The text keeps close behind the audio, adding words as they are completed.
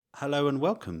Hello and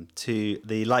welcome to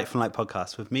the Light from Light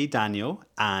podcast with me, Daniel,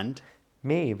 and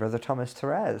Me, Brother Thomas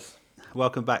Therese.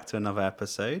 welcome back to another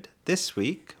episode. This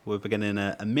week, we're beginning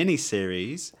a mini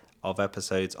series of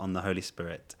episodes on the Holy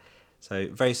Spirit. So,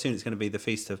 very soon it's going to be the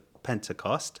Feast of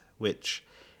Pentecost, which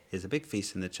is a big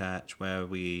feast in the church where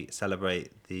we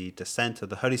celebrate the descent of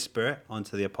the Holy Spirit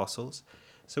onto the apostles.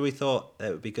 So, we thought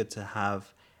it would be good to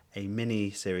have a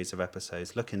mini series of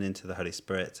episodes looking into the Holy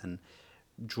Spirit and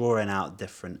drawing out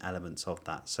different elements of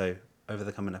that. So over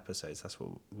the coming episodes, that's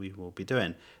what we will be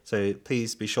doing. So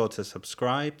please be sure to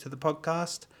subscribe to the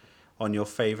podcast on your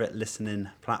favorite listening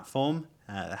platform.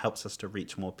 It helps us to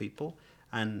reach more people.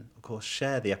 And of course,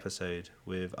 share the episode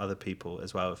with other people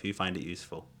as well if you find it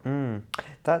useful.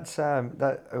 That's a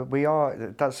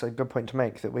good point to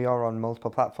make, that we are on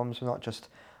multiple platforms. We're not just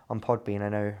on Podbean. I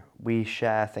know we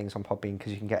share things on Podbean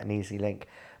because you can get an easy link,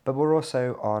 but we're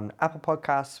also on Apple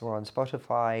Podcasts, we're on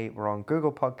Spotify, we're on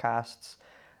Google Podcasts.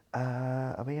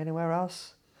 Are we anywhere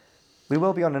else? We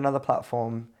will be on another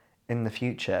platform in the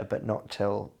future, but not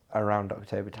till around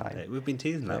October time. Okay, we've been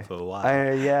teasing that for a while.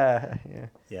 Yeah.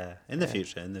 Yeah, in the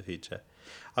future.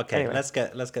 Okay, Anyway.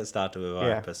 let's get started with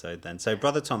our episode then. So,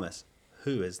 Brother Thomas,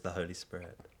 who is the Holy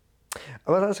Spirit?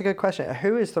 Well, that's a good question.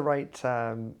 Who is the right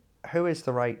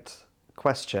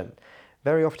question?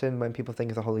 Very often when people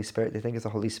think of the Holy Spirit, they think of the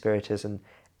Holy Spirit as an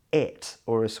it,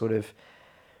 or a sort of,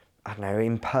 I don't know,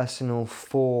 impersonal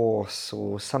force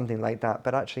or something like that.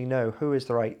 But actually, no, who is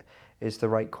the right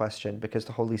question, because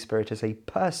the Holy Spirit is a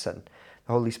person.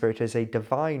 The Holy Spirit is a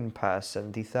divine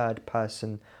person, the third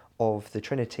person of the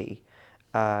Trinity.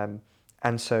 And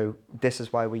so this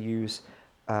is why we use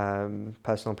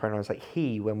personal pronouns like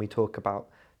he when we talk about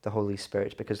the Holy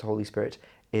Spirit, because the Holy Spirit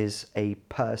is a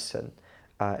person.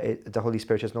 The Holy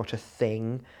Spirit is not a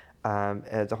thing.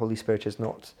 The Holy Spirit is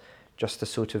not just a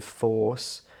sort of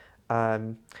force.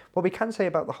 What we can say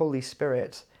about the Holy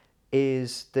Spirit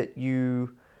is that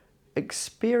you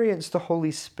experience the Holy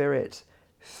Spirit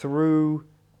through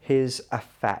his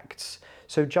effects.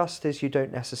 So just as you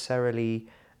don't necessarily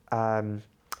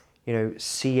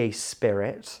see a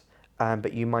spirit,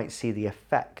 but you might see the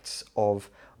effects of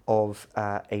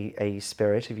a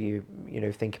spirit. If you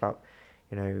think about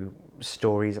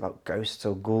stories about ghosts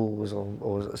or ghouls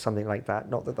or something like that.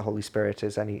 Not that the Holy Spirit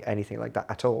is anything like that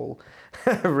at all,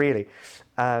 really.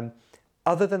 Other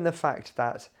than the fact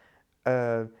that,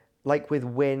 like with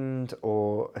wind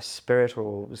or a spirit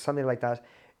or something like that,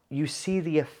 you see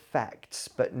the effects,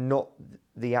 but not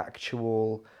the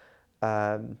actual,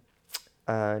 not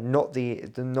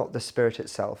the spirit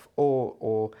itself.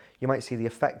 Or you might see the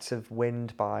effects of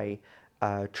wind by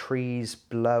trees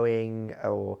blowing,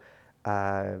 or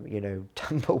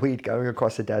tumbleweed going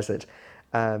across a desert,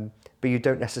 but you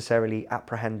don't necessarily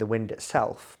apprehend the wind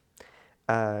itself.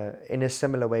 In a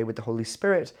similar way with the Holy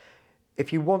Spirit,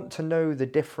 if you want to know the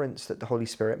difference that the Holy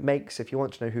Spirit makes, if you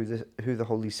want to know who the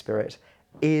Holy Spirit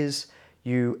is,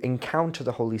 you encounter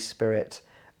the Holy Spirit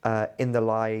in the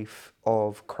life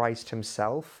of Christ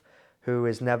himself, who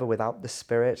is never without the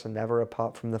Spirit and never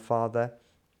apart from the Father,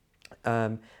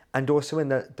 and also in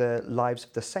the lives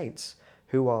of the saints,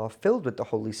 who are filled with the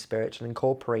Holy Spirit and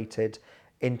incorporated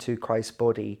into Christ's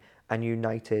body and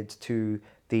united to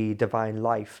the divine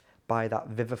life by that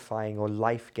vivifying or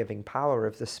life-giving power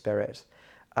of the Spirit.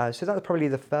 So that's probably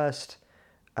the first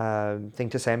thing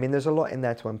to say. I mean, there's a lot in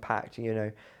there to unpack.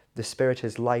 The Spirit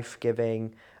is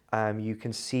life-giving. You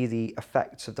can see the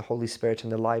effects of the Holy Spirit in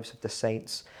the lives of the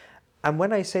saints. And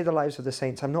when I say the lives of the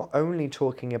saints, I'm not only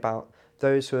talking about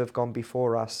those who have gone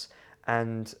before us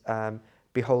and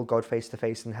behold God face to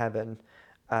face in heaven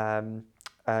now,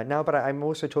 but I'm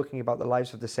also talking about the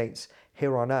lives of the saints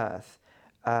here on earth.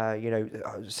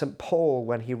 St. Paul,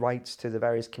 when he writes to the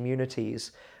various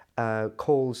communities,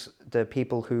 calls the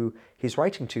people who he's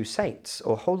writing to saints,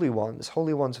 or holy ones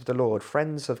of the Lord,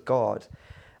 friends of God.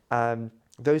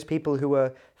 Those people who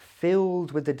are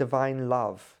filled with the divine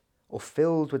love, or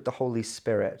filled with the Holy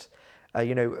Spirit.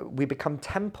 We become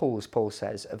temples, Paul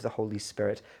says, of the Holy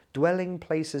Spirit, dwelling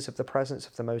places of the presence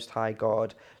of the Most High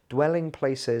God, dwelling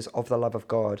places of the love of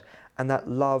God. And that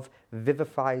love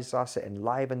vivifies us, it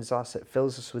enlivens us, it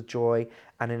fills us with joy,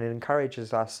 and it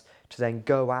encourages us to then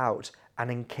go out and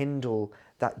enkindle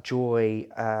that joy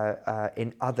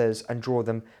in others and draw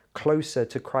them closer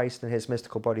to Christ and his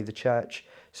mystical body, the church,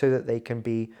 so that they can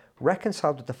be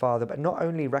reconciled with the Father, but not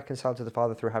only reconciled to the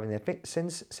Father through having their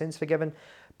sins forgiven,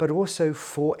 but also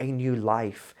for a new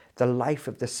life, the life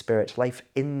of the Spirit, life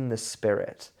in the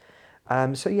Spirit.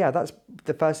 So that's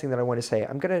the first thing that I want to say.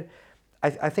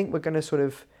 I think we're going to sort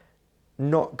of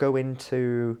not go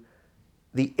into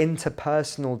the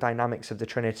interpersonal dynamics of the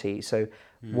Trinity. So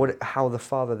how the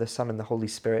Father, the Son, and the Holy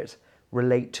Spirit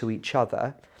relate to each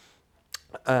other.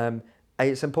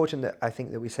 It's important that I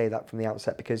think that we say that from the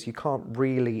outset, because you can't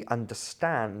really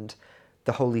understand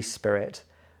the Holy Spirit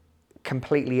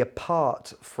completely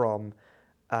apart from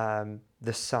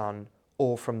the Son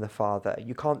or from the Father.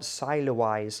 You can't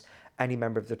siloize any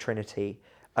member of the Trinity.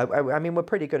 I mean, we're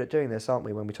pretty good at doing this, aren't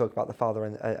we, when we talk about the Father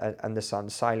and the Son,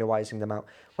 siloizing them out.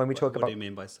 When we talk What about, do you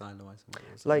mean by siloizing?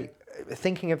 like,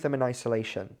 thinking of them in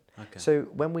isolation. Okay. So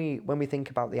when we think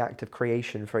about the act of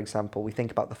creation, for example, we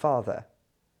think about the Father.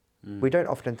 We don't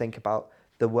often think about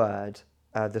the Word,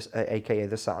 aka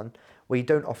the Son. We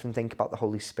don't often think about the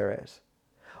Holy Spirit.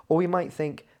 Or we might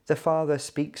think the Father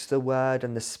speaks the Word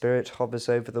and the Spirit hovers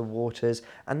over the waters,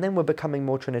 and then we're becoming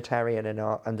more Trinitarian in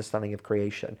our understanding of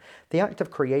creation. The act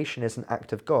of creation is an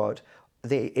act of God.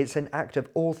 It's an act of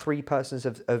all three persons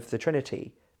of the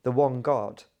Trinity, the one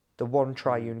God, the one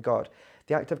triune God.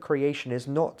 The act of creation is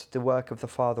not the work of the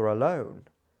Father alone,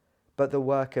 but the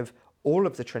work of all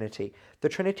of the Trinity. The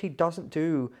Trinity doesn't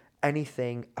do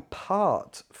anything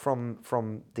apart from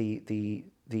the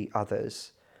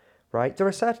others, right? There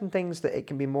are certain things that it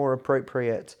can be more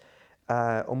appropriate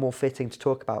or more fitting to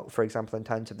talk about. For example, in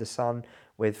terms of the Son,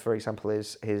 with, for example,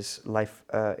 his life,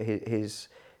 his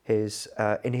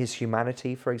in his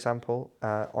humanity, for example,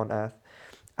 on earth.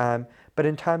 But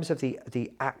in terms of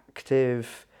the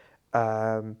active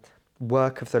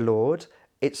work of the Lord,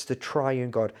 it's the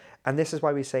triune God. And this is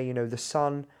why we say, the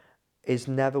Son is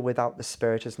never without the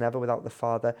Spirit, is never without the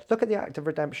Father. Look at the act of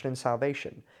redemption and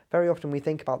salvation. Very often we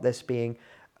think about this being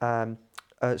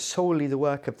solely the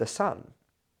work of the Son,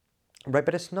 right?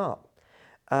 But it's not.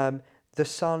 The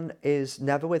Son is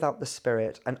never without the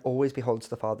Spirit and always beholds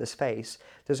the Father's face.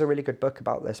 There's a really good book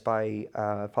about this by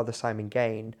Father Simon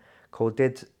Gain called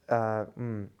Did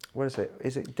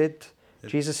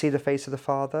Jesus see the face of the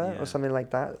Father, or something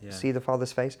like that? Yeah. See the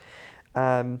Father's face.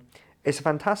 It's a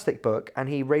fantastic book, and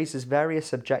he raises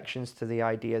various objections to the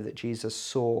idea that Jesus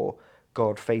saw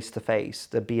God face to face,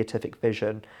 the beatific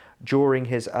vision, during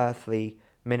his earthly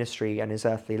ministry and his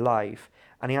earthly life.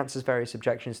 And he answers various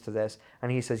objections to this,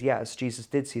 and he says, yes, Jesus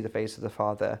did see the face of the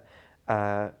Father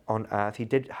on earth. He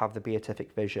did have the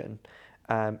beatific vision,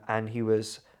 and he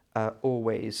was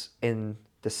always in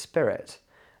the Spirit.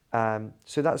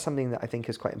 So that's something that I think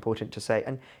is quite important to say.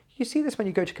 And you see this when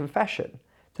you go to confession.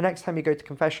 The next time you go to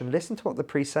confession, listen to what the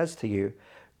priest says to you.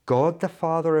 God, the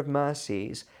Father of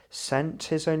mercies, sent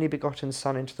his only begotten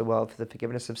Son into the world for the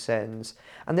forgiveness of sins.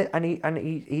 And the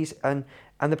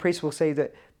priest will say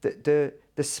that the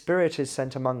Spirit is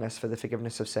sent among us for the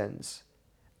forgiveness of sins.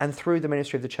 And through the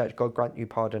ministry of the church, God grant you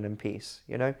pardon and peace,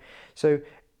 So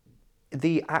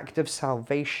the act of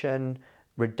salvation,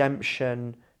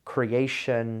 redemption,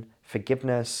 creation,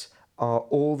 forgiveness are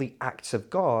all the acts of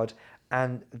God.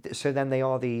 And so then they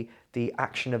are the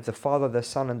action of the Father, the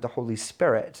Son, and the Holy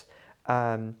Spirit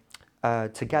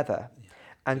together.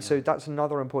 And so that's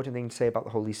another important thing to say about the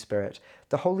Holy Spirit.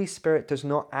 The Holy Spirit does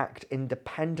not act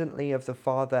independently of the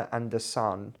Father and the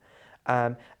Son.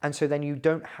 And so then you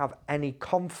don't have any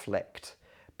conflict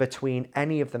between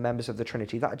any of the members of the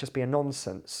Trinity. That would just be a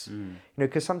nonsense.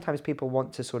 Because sometimes people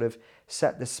want to sort of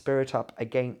set the Spirit up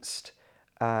against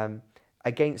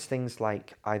things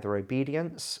like either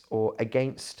obedience or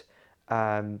against,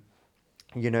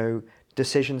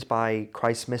 decisions by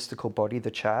Christ's mystical body, the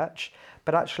church.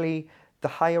 But actually, the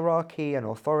hierarchy and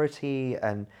authority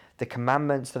and the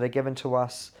commandments that are given to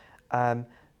us,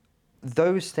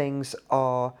 those things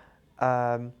are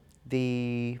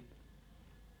the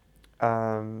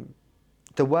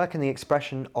work and the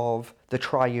expression of the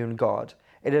triune God.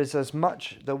 It is as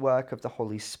much the work of the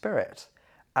Holy Spirit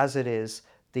as it is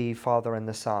the Father and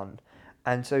the Son.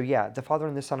 And so, the Father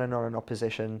and the Son are not in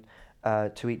opposition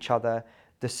to each other.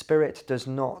 The Spirit does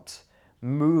not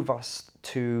move us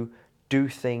to do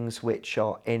things which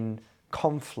are in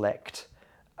conflict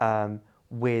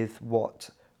with what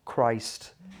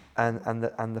Christ and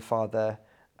the Father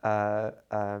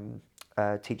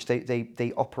teach.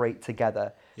 They operate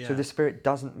together. Yeah. So the Spirit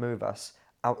doesn't move us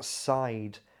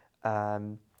outside.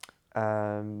 The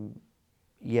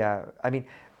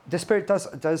Spirit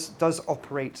does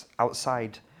operate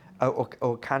outside,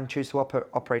 or can choose to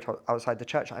operate outside the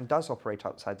church, and does operate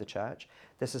outside the church.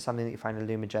 This is something that you find in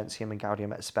Lumen Gentium and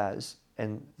Gaudium et Spes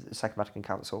in the Second Vatican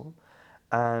Council.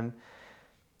 But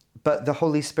the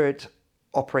Holy Spirit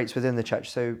operates within the church.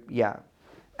 So,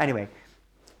 Anyway,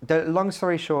 the long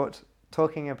story short,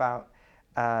 talking about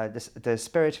the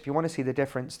Spirit, if you want to see the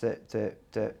difference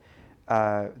that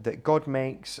God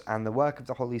makes and the work of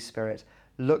the Holy Spirit,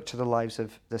 look to the lives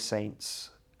of the saints,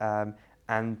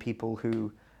 and people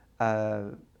who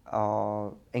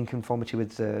are in conformity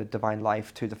with the divine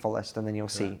life to the fullest, and then you'll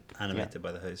see. Animated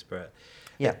by the Holy Spirit.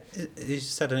 Yeah. You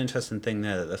said an interesting thing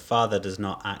there, that the Father does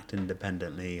not act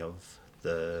independently of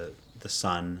the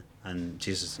Son, and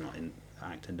Jesus does not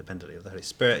act independently of the Holy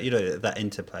Spirit. You know, that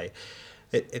interplay.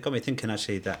 It got me thinking,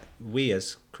 actually, that we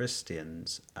as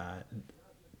Christians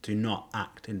do not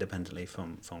act independently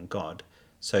from God.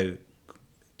 So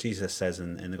Jesus says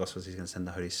in the Gospels he's going to send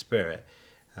the Holy Spirit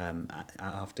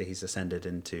after he's ascended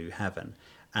into heaven.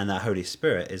 And that Holy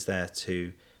Spirit is there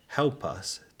to help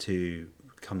us to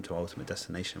come to our ultimate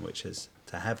destination, which is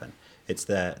to heaven. It's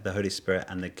the Holy Spirit,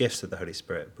 and the gifts that the Holy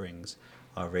Spirit brings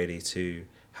are really to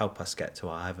help us get to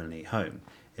our heavenly home,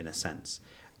 in a sense.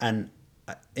 And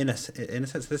in a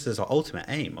sense, this is our ultimate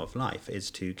aim of life,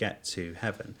 is to get to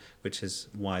heaven, which is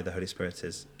why the Holy Spirit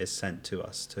is sent to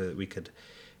us, so that we could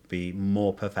be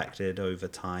more perfected over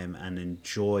time and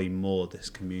enjoy more this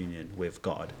communion with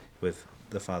God, with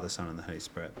the Father, Son, and the Holy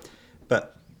Spirit.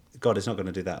 But God is not going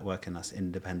to do that work in us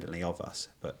independently of us,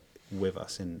 but with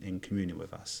us, in communion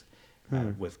with us,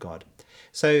 with God.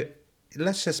 So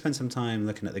let's just spend some time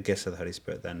looking at the gifts of the Holy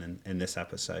Spirit then in this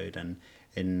episode. And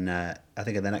I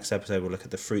think in the next episode we'll look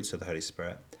at the fruits of the Holy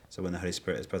Spirit. So when the Holy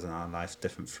Spirit is present in our life,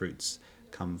 different fruits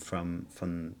come from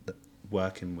the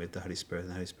working with the Holy Spirit, and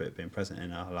the Holy Spirit being present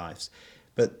in our lives.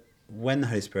 But when the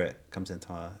Holy Spirit comes into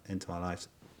our lives,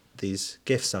 these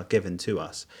gifts are given to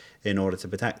us in order to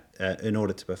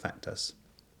perfect us.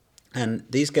 And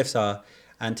these gifts are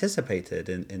anticipated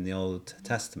in the Old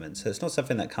Testament. So it's not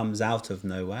something that comes out of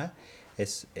nowhere.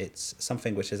 It's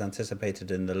something which is anticipated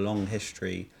in the long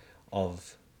history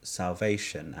of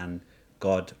salvation and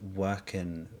God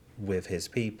working with his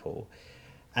people.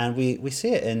 And we see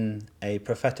it in a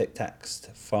prophetic text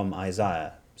from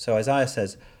Isaiah. So Isaiah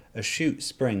says, "A shoot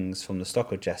springs from the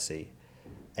stock of Jesse,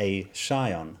 a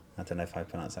Shion," I don't know if I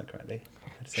pronounced that correctly.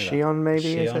 Shion,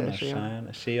 maybe? A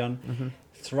Shion,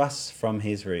 thrusts from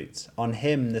his roots. On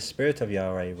him the Spirit of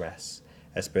Yahweh rests,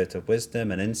 a spirit of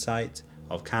wisdom and insight,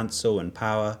 of counsel and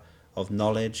power, of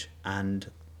knowledge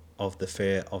and of the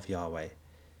fear of Yahweh.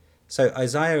 So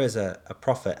Isaiah is a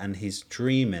prophet, and he's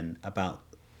dreaming about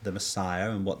the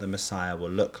Messiah and what the Messiah will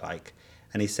look like.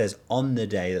 And he says, on the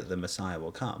day that the Messiah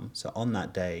will come, so on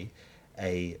that day,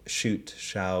 a shoot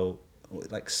shall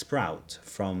sprout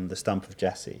from the stump of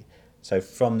Jesse. So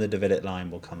from the Davidic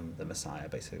line will come the Messiah,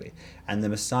 basically. And the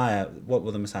Messiah, what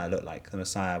will the Messiah look like? The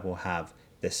Messiah will have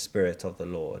this Spirit of the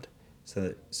Lord.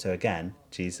 So again,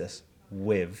 Jesus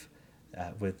with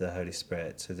the Holy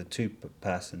Spirit. So the two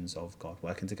persons of God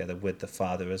working together with the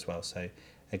Father as well. So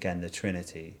again, the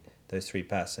Trinity, those three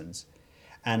persons.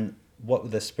 And what will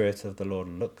the Spirit of the Lord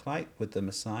look like with the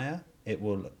Messiah? It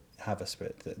will have a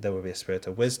spirit. There will be a spirit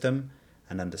of wisdom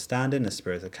and understanding, a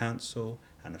spirit of counsel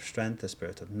and of strength, a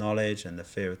spirit of knowledge and the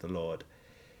fear of the Lord.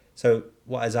 So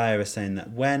what Isaiah is saying,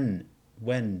 that when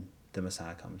the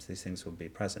Messiah comes, these things will be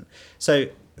present. So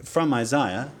from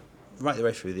Isaiah, right the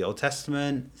way through the Old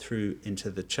Testament, through into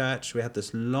the church, we have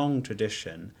this long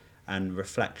tradition and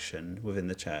reflection within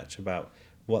the church about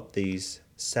what these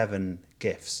seven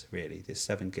gifts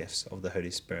of the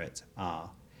Holy Spirit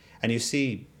are. And you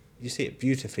see it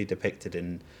beautifully depicted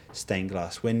in stained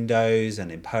glass windows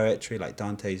and in poetry, like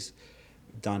Dante's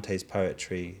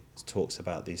poetry talks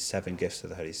about these seven gifts of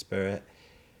the Holy Spirit.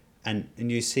 And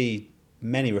you see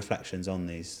many reflections on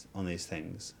these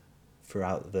things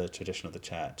throughout the tradition of the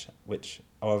church, which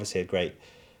are obviously a great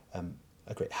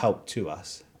help to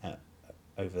us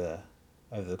over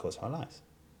the course of our lives.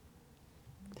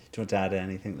 Do you want to add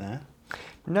anything there?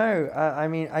 No, I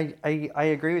mean, I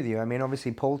agree with you. I mean,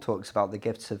 obviously, Paul talks about the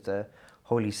gifts of the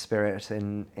Holy Spirit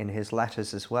in his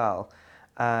letters as well.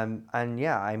 And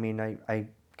yeah, I mean, I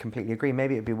completely agree.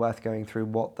 Maybe it'd be worth going through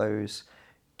what those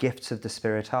gifts of the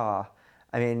Spirit are.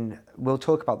 I mean, we'll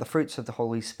talk about the fruits of the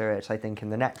Holy Spirit, I think, in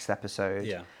the next episode.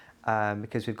 Yeah.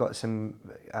 Because we've got some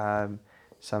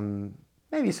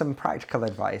practical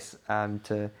advice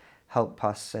to help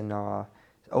us in our...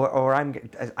 Or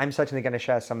I'm certainly going to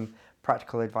share some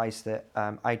practical advice that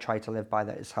I try to live by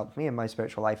that has helped me in my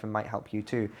spiritual life and might help you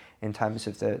too in terms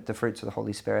of the fruits of the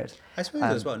Holy Spirit. I suppose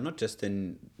as well, not just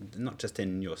in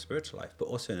your spiritual life, but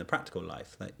also in the practical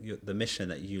life, like the mission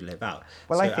that you live out.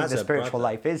 Well, so I think the spiritual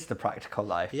life is the practical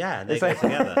life. Yeah, they go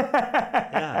together.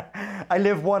 Yeah. I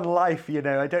live one life,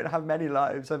 I don't have many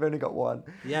lives. I've only got one.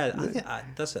 Yeah, I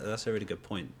think that's a really good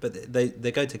point. But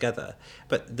they go together.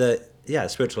 But the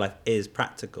spiritual life is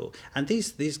practical, and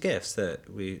these gifts that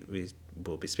we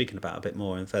will be speaking about a bit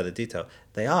more in further detail,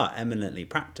 they are eminently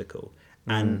practical.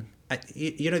 And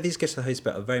these gifts of the Holy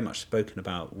Spirit are very much spoken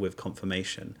about with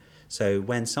confirmation. So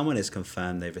when someone is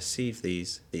confirmed, they receive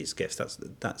these gifts.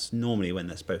 That's normally when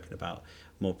they're spoken about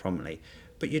more prominently.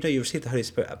 But you receive the Holy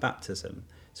Spirit at baptism,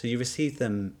 so you receive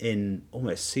them in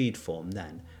almost seed form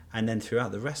then, and then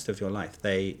throughout the rest of your life,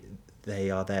 they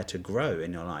are there to grow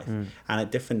in your life. And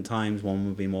at different times, one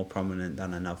will be more prominent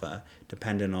than another,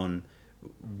 depending on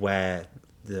where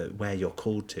you're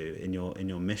called to in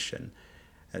your mission.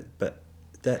 But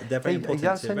they're very important.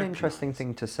 That's an interesting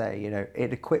thing to say.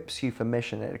 It equips you for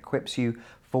mission. It equips you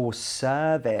for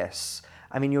service.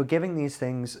 I mean, you're giving these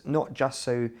things not just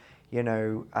so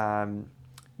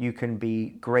you can be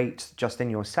great just in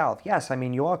yourself. Yes, I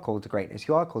mean, you are called to greatness.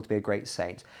 You are called to be a great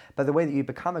saint. But the way that you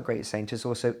become a great saint is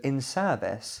also in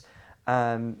service,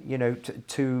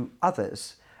 to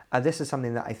others. This is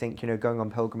something that I think, going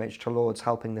on pilgrimage to Lourdes,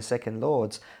 helping the sick in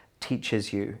Lourdes,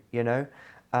 teaches you,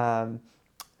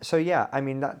 So yeah, I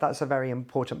mean, that's a very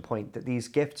important point, that these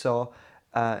gifts are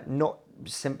not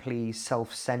simply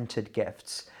self-centered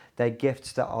gifts. They're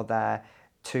gifts that are there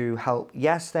to help.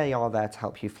 Yes, they are there to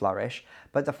help you flourish,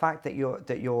 but the fact that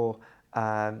you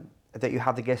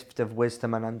have the gift of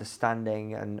wisdom and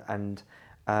understanding and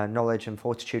knowledge and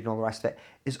fortitude and all the rest of it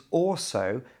is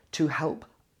also to help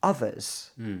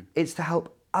others. It's to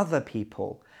help other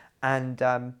people. And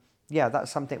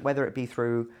that's something, whether it be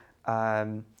through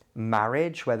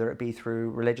marriage, whether it be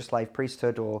through religious life,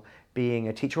 priesthood, or being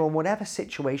a teacher, or whatever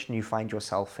situation you find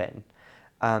yourself in.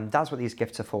 That's what these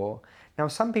gifts are for. Now,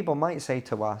 some people might say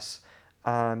to us,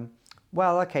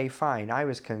 well, okay, fine, I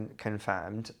was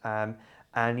confirmed,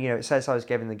 and it says I was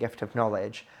given the gift of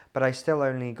knowledge, but I still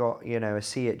only got a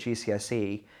C at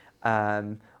GCSE,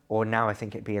 or now I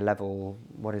think it'd be a level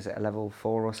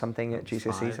 4 or something at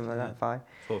GCSE, something like that, 5.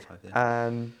 4 or 5,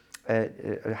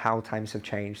 yeah. How times have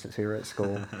changed since we were at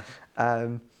school.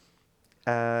 Well,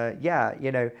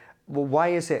 why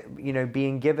is it,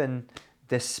 being given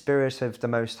the Spirit of the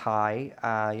Most High,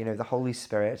 the Holy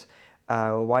Spirit,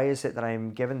 why is it that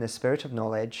I'm given the Spirit of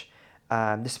knowledge,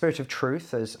 the Spirit of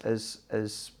truth,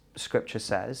 as Scripture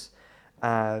says,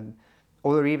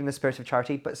 or even the Spirit of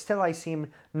charity, but still I seem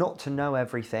not to know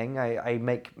everything. I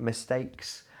make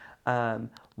mistakes.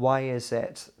 Why is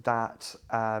it that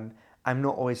I'm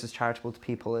not always as charitable to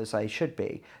people as I should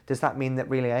be? Does that mean that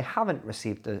really I haven't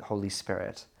received the Holy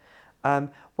Spirit?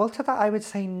 Well, to that I would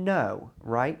say no,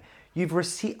 right? You've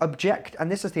received and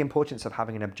this is the importance of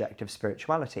having an objective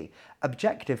spirituality.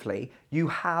 Objectively, you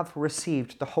have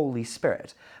received the Holy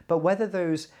Spirit, but whether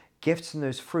those gifts and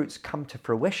those fruits come to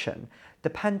fruition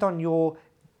depend on your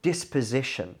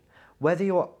disposition, whether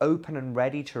you're open and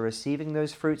ready to receiving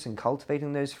those fruits and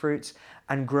cultivating those fruits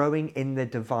and growing in the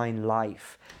divine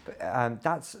life.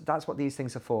 That's what these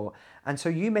things are for. And so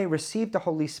you may receive the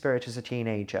Holy Spirit as a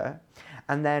teenager,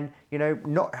 and then,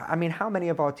 how many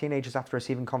of our teenagers after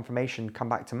receiving confirmation come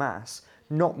back to Mass?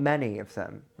 Not many of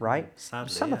them, right?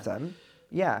 Sadly, some of them,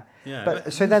 yeah. Yeah,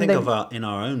 but so then in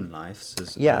our own lives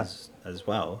as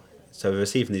well. So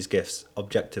receiving these gifts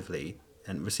objectively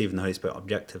and receiving the Holy Spirit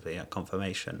objectively at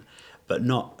confirmation, but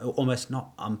almost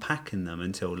not unpacking them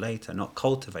until later, not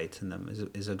cultivating them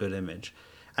is a good image.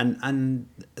 And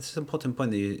it's an important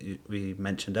point that we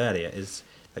mentioned earlier, is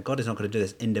that God is not going to do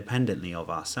this independently of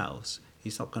ourselves.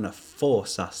 He's not going to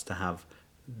force us to have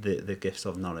the gifts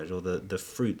of knowledge or the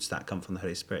fruits that come from the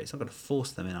Holy Spirit. He's not going to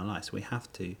force them in our lives. We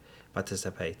have to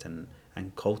participate and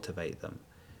cultivate them.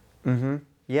 Mm-hmm.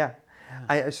 Yeah.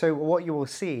 So what you will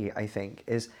see, I think,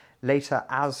 is later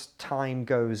as time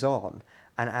goes on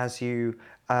and as you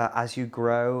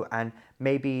grow, and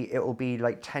maybe it will be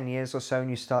like 10 years or so and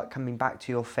you start coming back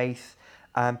to your faith,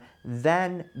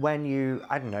 then when you,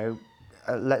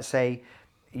 let's say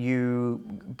you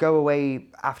go away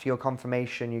after your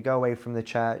confirmation, you go away from the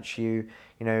church, you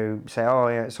say, oh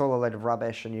yeah, it's all a load of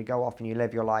rubbish, and you go off and you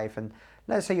live your life, and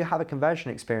let's say you have a conversion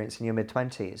experience in your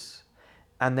mid-20s,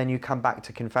 and then you come back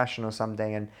to confession or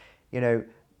something, and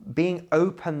being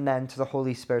open then to the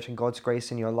Holy Spirit and God's grace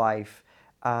in your life,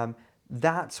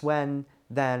 that's when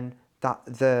then that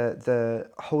the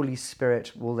Holy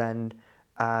Spirit will then,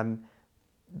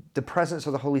 the presence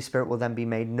of the Holy Spirit will then be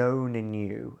made known in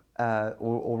you,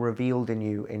 or revealed in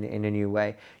you in a new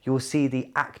way. You will see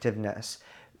the activeness.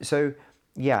 So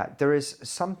yeah, there is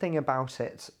something about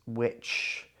it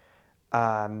which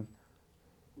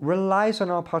relies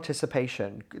on our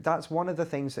participation. That's one of the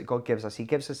things that God gives us. He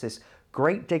gives us this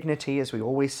great dignity, as we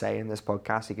always say in this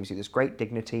podcast. He gives you this great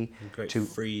dignity,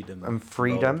 freedom, and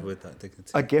freedom. With that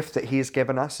dignity. A gift that He has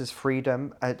given us is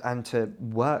freedom, and to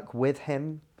work with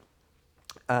Him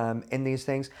in these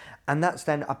things. And that's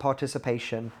then a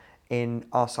participation in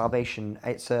our salvation.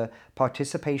 It's a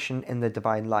participation in the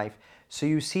divine life. So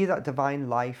you see that divine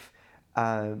life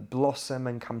blossom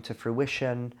and come to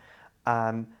fruition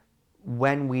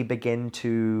when we begin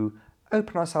to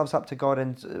open ourselves up to God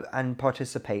and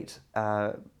participate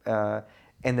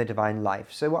in the divine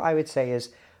life. So what I would say is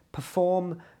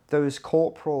perform those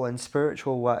corporal and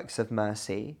spiritual works of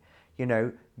mercy.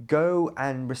 Go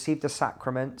and receive the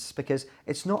sacraments, because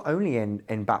it's not only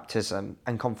in baptism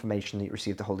and confirmation that you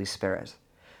receive the Holy Spirit.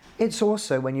 It's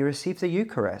also when you receive the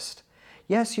Eucharist.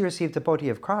 Yes, you receive the body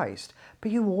of Christ,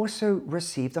 but you also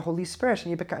receive the Holy Spirit,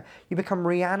 and you become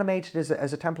reanimated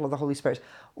as a temple of the Holy Spirit.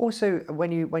 Also,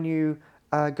 when you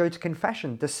go to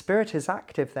confession, the Spirit is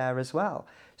active there as well.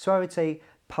 So I would say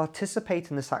participate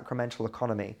in the sacramental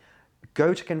economy.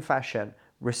 Go to confession,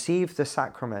 receive the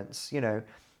sacraments.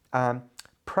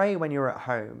 Pray when you're at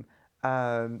home.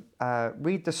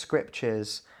 Read the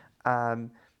scriptures.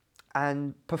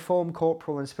 And perform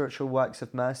corporal and spiritual works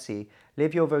of mercy.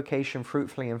 Live your vocation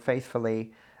fruitfully and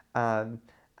faithfully,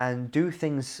 and do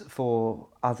things for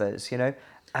others,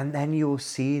 and then you'll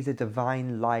see the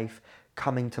divine life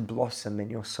coming to blossom in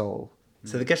your soul.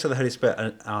 So the gifts of the Holy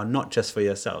Spirit are not just for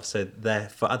yourself, so they're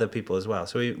for other people as well.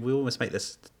 So we almost make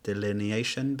this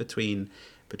delineation between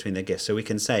the gifts. So we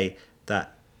can say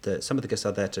that some of the gifts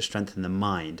are there to strengthen the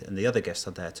mind, and the other gifts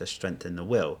are there to strengthen the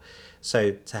will.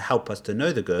 So to help us to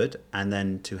know the good, and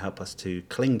then to help us to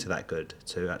cling to that good,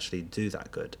 to actually do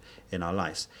that good in our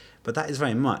lives. But that is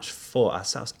very much for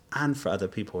ourselves and for other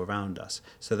people around us,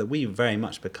 so that we very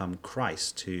much become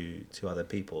Christ to other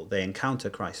people. They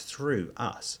encounter Christ through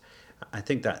us. I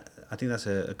think that's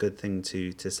a good thing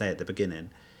to say at the beginning.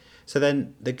 So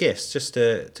then the gifts, just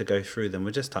to go through them,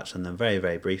 we'll just touch on them very,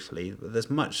 very briefly. There's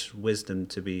much wisdom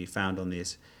to be found on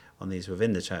these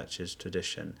within the church's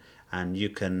tradition, and you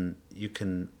can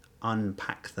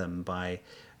unpack them by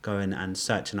going and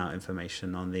searching out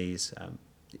information on these.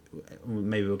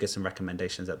 Maybe we'll get some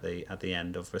recommendations at the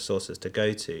end of resources to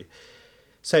go to.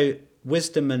 So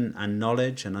wisdom and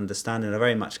knowledge and understanding are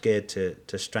very much geared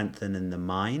to strengthening the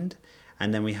mind.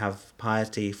 And then we have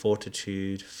piety,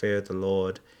 fortitude, fear of the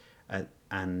Lord,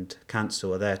 and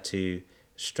counsel are there to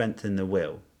strengthen the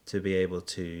will, to be able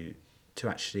to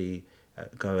actually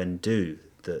go and do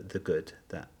the good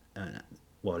that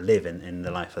live in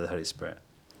the life of the Holy Spirit.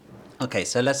 Okay,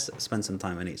 so let's spend some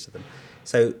time on each of them.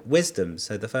 So wisdom.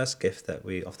 So the first gift that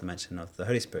we often mention of the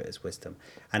Holy Spirit is wisdom,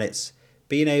 and it's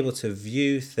being able to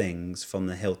view things from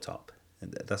the hilltop.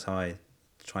 That's how I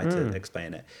try to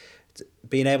explain it.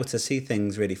 Being able to see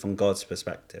things really from God's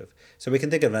perspective. So we can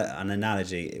think of an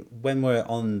analogy. When we're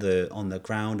on the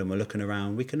ground and we're looking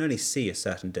around, we can only see a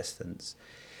certain distance.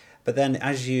 But then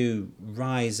as you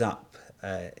rise up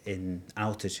in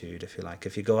altitude, if you like,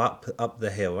 if you go up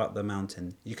the hill, up the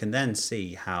mountain, you can then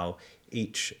see how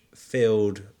each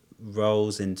field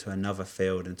rolls into another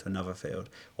field,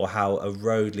 or how a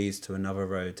road leads to another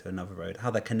road,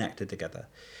 how they're connected together.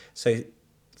 So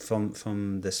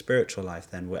from the spiritual life,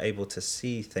 then we're able to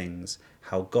see things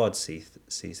how God sees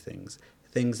things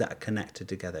that are connected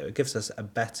together. It gives us a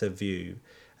better view.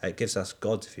 It gives us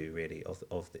God's view, really,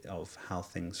 of how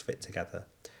things fit together.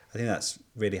 I think that's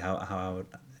really how I would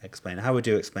explain it. How would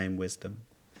you explain wisdom?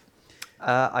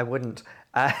 I wouldn't.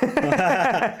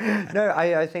 No,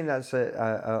 I think that's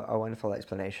a wonderful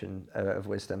explanation of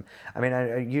wisdom. I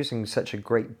mean, using such a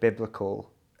great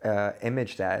biblical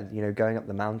image there, going up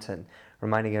the mountain,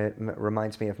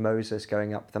 reminds me of Moses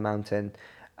going up the mountain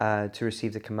to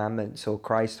receive the commandments, or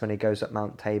Christ when he goes up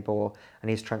Mount Tabor and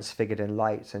he's transfigured in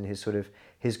light, and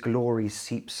his glory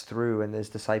seeps through, and his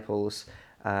disciples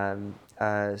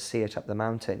see it up the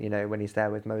mountain. When he's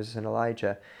there with Moses and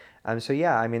Elijah. So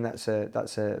yeah, I mean that's a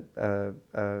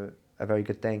very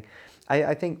good thing.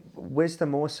 I think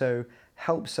wisdom also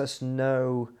helps us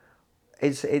know.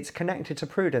 It's connected to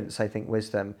prudence. I think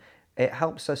wisdom, it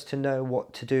helps us to know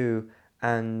what to do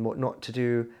and what not to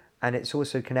do, and it's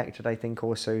also connected, I think,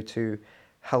 also to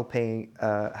help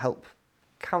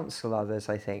counsel others.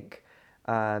 I think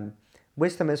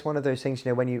wisdom is one of those things.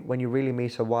 When you really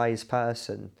meet a wise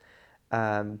person,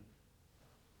 you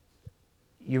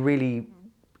really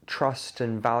trust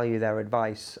and value their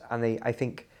advice, and I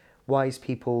think wise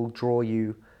people draw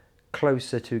you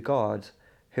closer to God,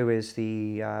 who is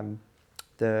the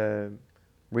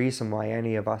reason why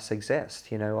any of us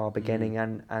exist. Our beginning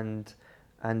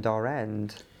and our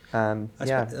end.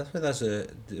 That's a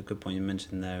good point you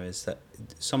mentioned there, is that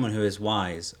someone who is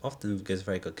wise often gives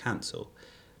very good counsel,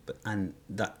 and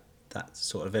that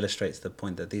sort of illustrates the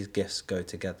point that these gifts go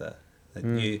together.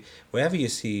 That wherever you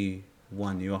see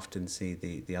one, you often see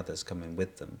the others coming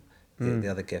with them. The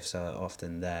other gifts are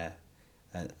often there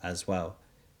as well.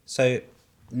 So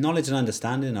knowledge and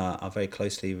understanding are very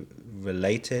closely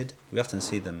related. We often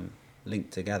see them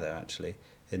linked together actually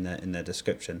in their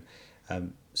description.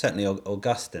 Certainly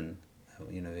Augustine,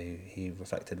 he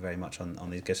reflected very much on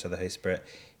these gifts of the Holy Spirit.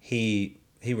 He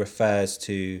refers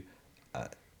to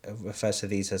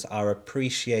these as our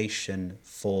appreciation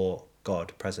for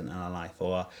God present in our life,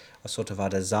 or a sort of our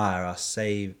desire, our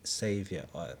savior.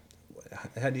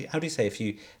 How do you say if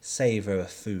you savor a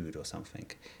food or something?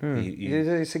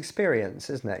 It's experience,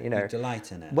 isn't it? You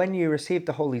delight in it. When you receive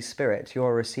the Holy Spirit,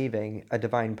 you're receiving a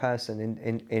divine person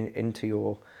into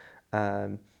your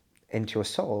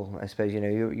soul. I suppose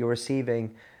you're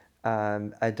receiving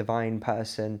a divine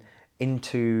person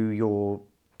into your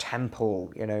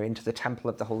temple. Into the temple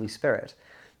of the Holy Spirit.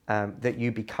 That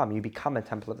you become a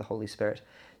temple of the Holy Spirit.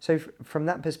 So from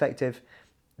that perspective,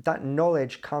 that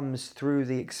knowledge comes through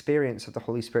the experience of the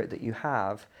Holy Spirit that you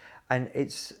have, and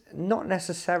it's not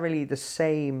necessarily the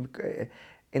same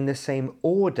in the same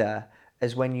order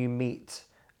as when you meet,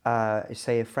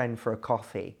 say, a friend for a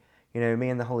coffee. Me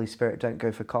and the Holy Spirit don't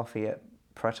go for coffee at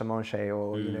Pret a Manger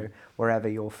or wherever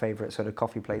your favourite sort of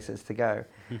coffee place is to go.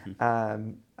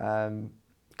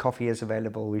 Coffee is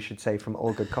available, we should say, from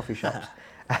all good coffee shops,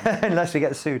 unless we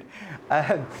get sued.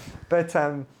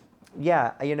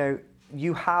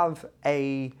 You have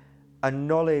a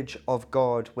knowledge of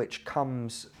God which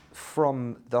comes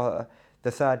from the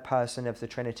third person of the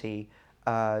Trinity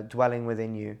dwelling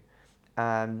within you,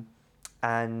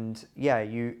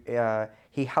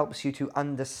 he helps you to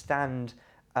understand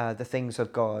the things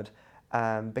of God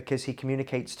because he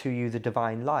communicates to you the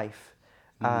divine life.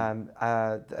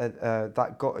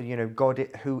 That God, God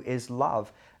who is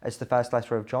love, as the first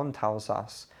letter of John tells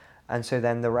us, and so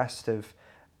then the rest of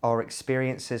our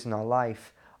experiences in our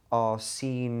life are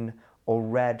seen or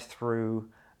read through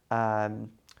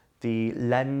the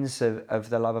lens of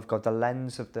the love of God, the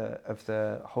lens of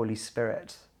the Holy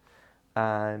Spirit.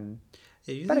 But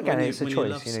again, it's a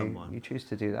choice. You choose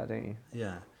to do that, don't you?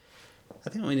 Yeah, I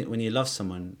think when you love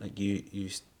someone, like you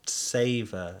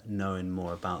savor knowing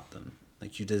more about them.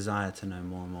 Like you desire to know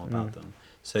more and more about them.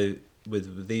 So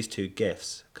with these two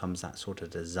gifts comes that sort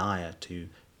of desire to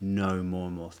know more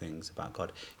and more things about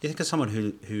God. You think of someone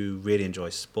who really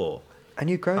enjoys sport. And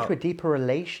you grow into a deeper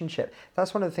relationship.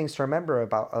 That's one of the things to remember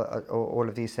about all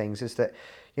of these things is that,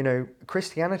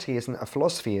 Christianity isn't a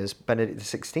philosophy, as Benedict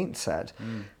XVI said.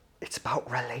 It's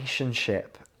about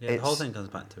relationship. Yeah, the whole thing comes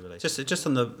back to relationship. Just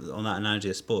on that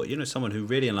analogy of sport, someone who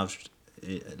really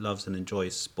loves and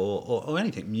enjoys sport or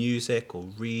anything, music or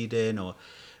reading, or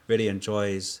really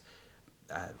enjoys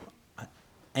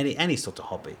any sort of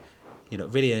hobby,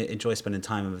 really enjoy spending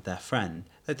time with their friend,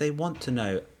 that they want to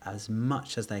know as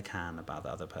much as they can about the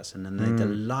other person, and they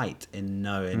delight in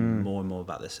knowing more and more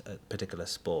about this particular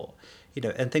sport,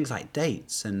 and things like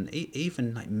dates and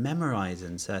even like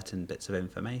memorizing certain bits of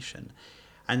information.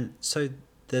 And so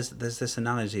there's this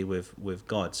analogy with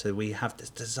God. So we have this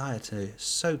desire to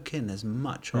soak in as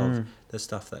much of the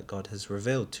stuff that God has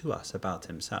revealed to us about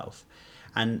himself.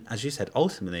 And as you said,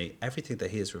 ultimately, everything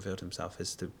that he has revealed himself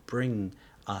is to bring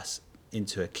us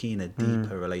into a keener,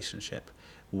 deeper relationship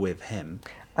with him.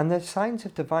 And the signs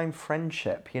of divine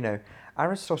friendship,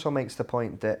 Aristotle makes the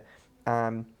point that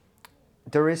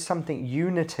there is something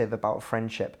unitive about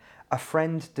friendship. A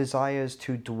friend desires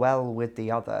to dwell with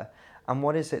the other. And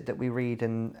what is it that we read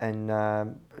in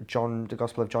John, the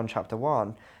Gospel of John, chapter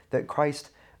 1, that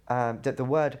Christ, that the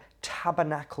word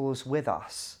tabernacles with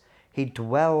us. He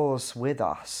dwells with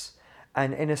us.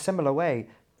 And in a similar way,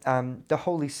 the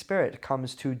Holy Spirit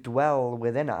comes to dwell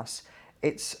within us.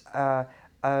 It's a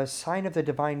sign of the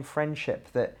divine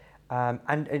friendship that,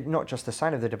 and not just the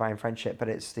sign of the divine friendship, but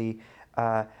it's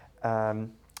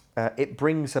it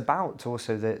brings about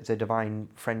also the divine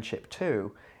friendship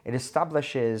too. It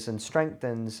establishes and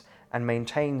strengthens and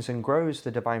maintains and grows the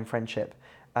divine friendship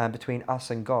between us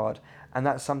and God, and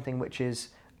that's something which is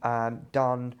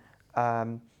done.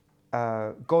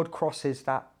 God crosses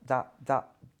that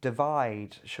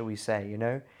divide, shall we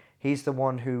say? He's the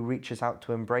one who reaches out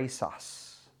to embrace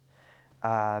us.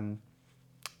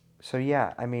 So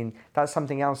yeah, I mean, that's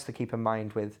something else to keep in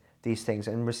mind with these things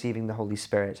and receiving the Holy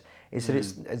Spirit, is that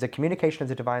it's the communication of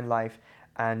the divine life,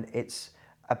 and it's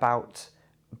about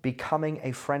becoming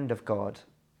a friend of God,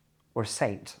 or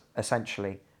saint,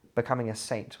 essentially. Becoming a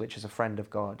saint, which is a friend of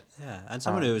God. Yeah, and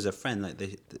someone who is a friend, like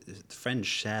the friends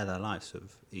share their lives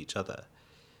with each other.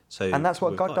 And that's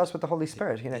what God does with the Holy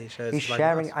Spirit. He's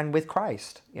sharing, and with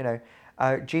Christ.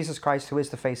 Jesus Christ, who is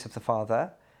the face of the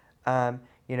Father.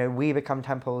 We become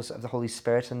temples of the Holy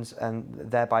Spirit, and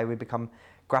thereby we become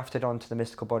grafted onto the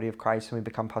mystical body of Christ, and we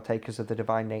become partakers of the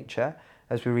divine nature,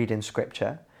 as we read in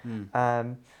Scripture.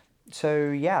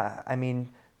 So yeah, I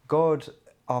mean, God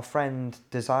our friend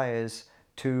desires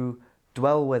to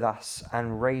dwell with us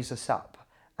and raise us up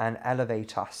and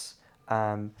elevate us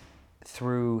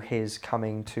through his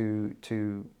coming to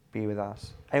be with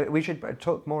us. Anyway, we should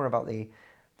talk more about the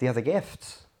other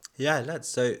gifts. Yeah, let's.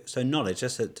 So knowledge,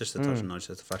 just to touch on knowledge,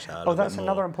 just to flesh out a Oh, little that's bit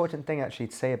more. another important thing actually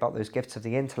to say about those gifts of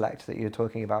the intellect that you're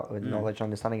talking about with knowledge,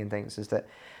 understanding, and things, is that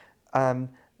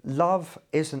love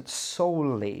isn't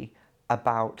solely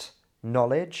about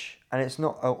knowledge, and it's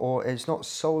not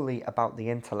solely about the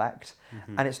intellect,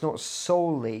 and it's not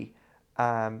solely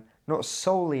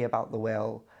about the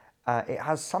will. It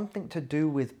has something to do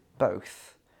with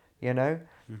both. You know,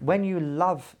 when you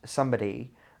love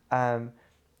somebody,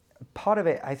 part of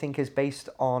it I think is based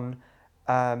on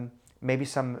maybe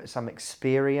some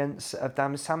experience of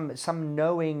them, some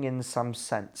knowing in some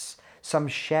sense, some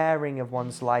sharing of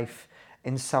one's life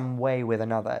in some way with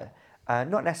another.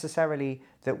 Not necessarily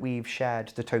that we've shared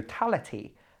the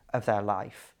totality of their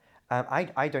life.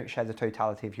 I don't share the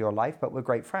totality of your life, but we're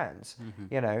great friends,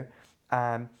 you know.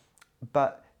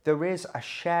 But there is a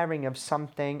sharing of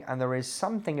something, and there is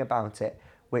something about it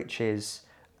which is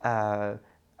about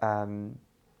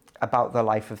the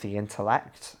life of the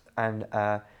intellect and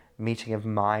a meeting of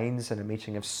minds and a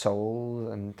meeting of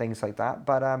souls and things like that.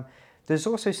 But there's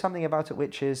also something about it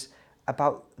which is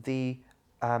about the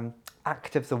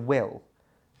act of the will,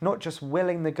 not just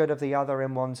willing the good of the other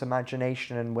in one's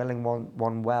imagination and willing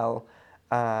one well,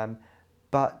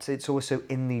 but it's also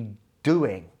in the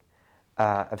doing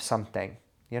of something,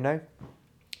 you know?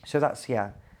 So that's, yeah.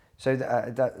 So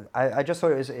I just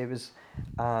thought it was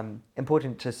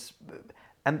important to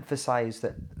emphasize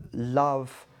that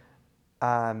love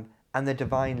and the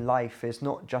divine life is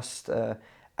not just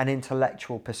an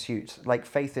intellectual pursuit. Like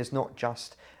faith is not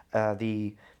just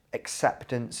the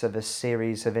acceptance of a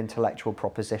series of intellectual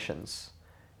propositions.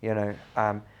 You know,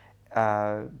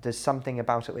 there's something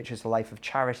about it which is a life of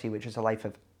charity, which is a life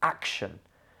of action.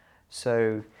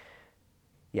 So,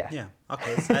 yeah. Yeah.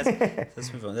 Okay.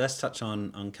 Let's move on. Let's touch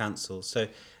on counsel. So,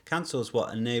 counsel is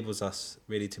what enables us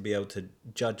really to be able to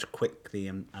judge quickly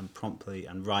and promptly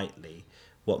and rightly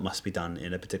what must be done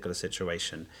in a particular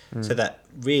situation, so that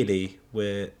really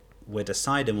we're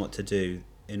deciding what to do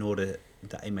in order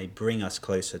that it may bring us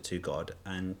closer to God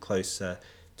and closer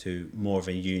to more of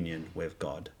a union with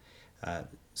God.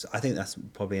 So I think that's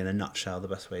probably in a nutshell the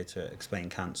best way to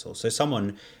explain counsel. So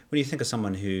when you think of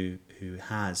someone who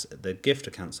has the gift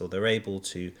of counsel, they're able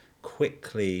to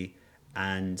quickly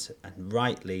and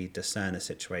rightly discern a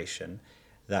situation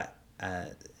that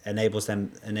enables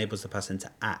the person to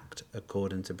act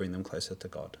according to bring them closer to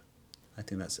God. I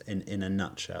think that's in a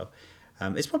nutshell.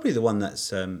 It's probably the one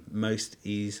that's most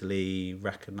easily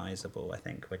recognizable. I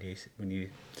think when you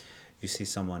see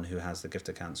someone who has the gift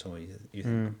of counsel, you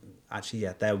think, actually,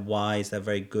 yeah, they're wise. They're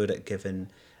very good at giving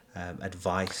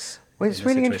advice. Well, it's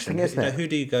really interesting, isn't it? Who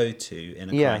do you go to in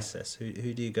a crisis? Who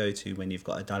do you go to when you've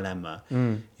got a dilemma?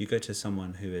 You go to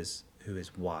someone who is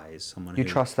wise, someone you who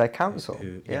trust their counsel.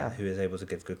 who is able to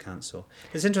give good counsel.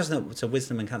 It's interesting that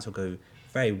wisdom and counsel go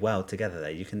very well together.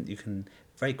 There, you can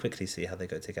very quickly see how they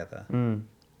go together.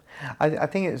 I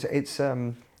think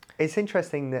it's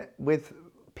interesting that with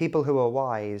people who are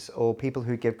wise or people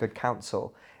who give good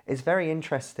counsel, it's very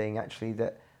interesting actually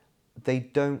that they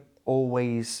can't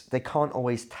always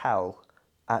tell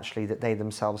actually that they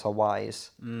themselves are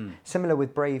wise. Similar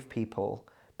with brave people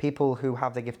who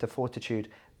have the gift of fortitude,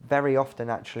 very often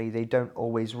actually they don't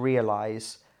always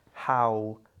realize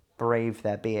how brave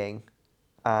they're being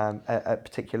at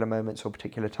particular moments or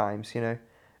particular times, you know.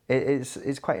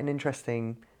 It's quite an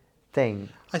interesting thing.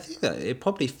 I think that it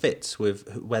probably fits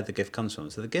with where the gift comes from.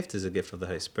 So the gift is a gift of the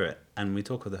Holy Spirit, and we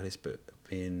talk of the Holy Spirit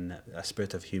being a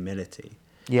spirit of humility.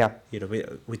 Yeah. You know,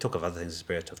 we talk of other things, a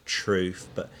spirit of truth,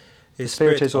 but the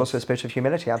spirit is also a spirit of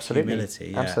humility. Absolutely.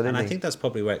 Humility, yeah. Absolutely. And I think that's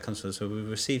probably where it comes from. So we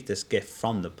received this gift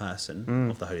from the person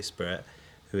of the Holy Spirit,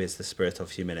 who is the spirit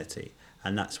of humility,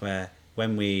 and that's where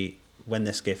when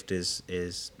this gift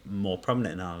is more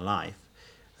prominent in our life.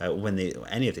 When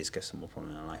any of these gifts are more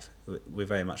prominent in our life, we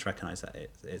very much recognise that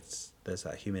there's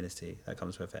that humility that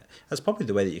comes with it. That's probably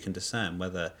the way that you can discern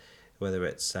whether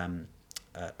it's a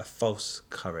false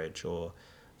courage or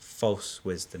false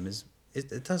wisdom.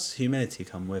 Does humility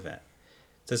come with it?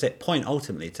 Does it point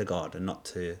ultimately to God and not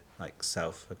to like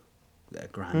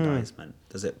self-aggrandizement?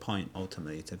 Does it point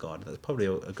ultimately to God? That's probably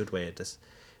a good way of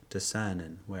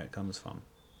discerning where it comes from.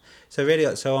 So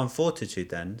really, so on fortitude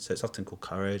then, so it's often called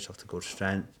courage, often called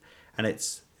strength, and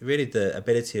it's really the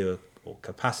ability or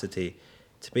capacity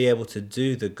to be able to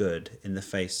do the good in the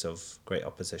face of great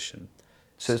opposition.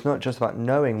 So it's not just about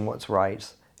knowing what's right,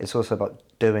 It's also about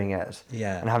doing it.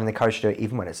 Yeah. And having the courage to do it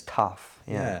even when it's tough.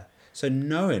 Yeah. So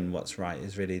knowing what's right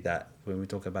is really that when we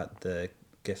talk about the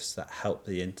gifts that help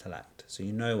the intellect. So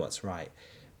you know what's right,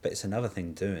 but it's another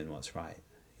thing doing what's right.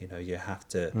 You know, you have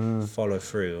to follow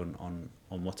through on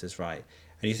what is right.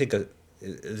 And you think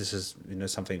this is, you know,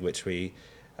 something which we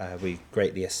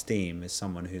greatly esteem is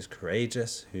someone who's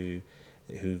courageous, who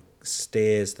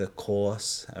stays the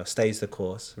course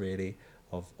really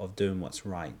of doing what's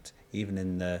right, even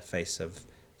in the face of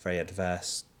very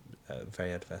adverse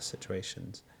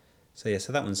situations. So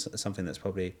that one's something that's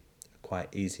probably quite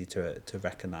easy to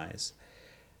recognize.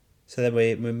 So then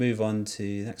we move on to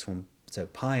the next one. So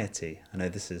piety. I know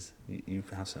this is, you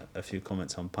have a few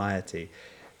comments on piety.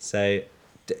 So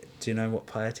do you know what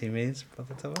piety means,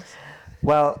 Brother Thomas?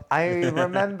 Well, I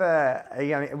remember,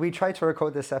 we tried to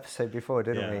record this episode before,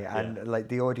 didn't we? And like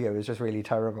the audio was just really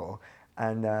terrible.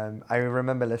 And I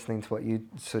remember listening to what you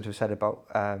sort of said about.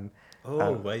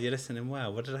 Well, you're listening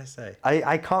well. What did I say?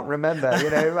 I can't remember. You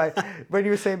know, like when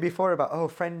you were saying before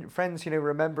about friends, you know,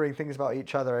 remembering things about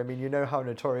each other. I mean, you know how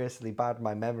notoriously bad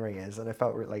my memory is, and I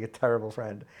felt like a terrible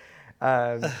friend.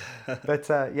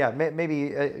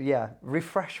 Maybe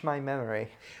refresh my memory.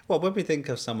 Well, when we think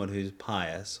of someone who's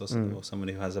pious or someone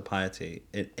who has a piety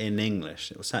in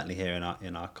English, or certainly here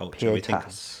in our culture, we think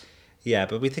of,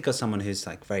 but we think of someone who's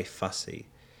like very fussy.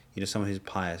 You know, someone who's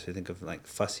pious, we think of like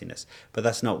fussiness, but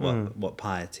that's not what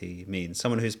piety means.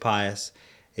 Someone who's pious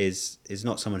is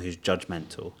not someone who's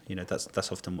judgmental. You know,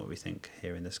 that's often what we think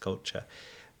here in this culture.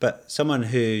 But someone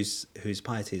whose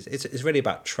piety is really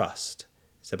about trust.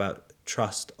 It's about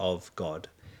trust of God.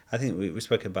 I think we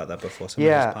spoke about that before.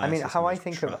 I mean, how I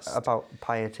think about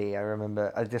piety, I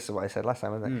remember, this is what I said last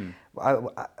time, wasn't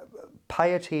it?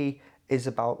 Piety is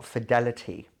about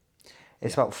fidelity.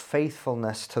 It's about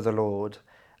faithfulness to the Lord.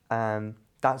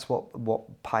 That's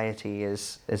what piety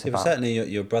is about. But certainly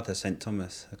your brother, St.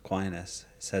 Thomas Aquinas,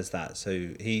 says that.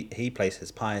 So he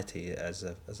places piety as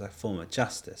a form of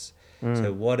justice.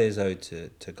 So what is owed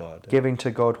to God? Giving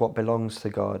to God what belongs to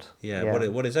God.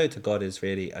 What is owed to God is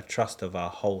really a trust of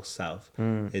our whole self,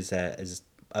 is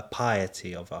a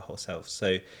piety of our whole self.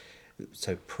 So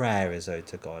prayer is owed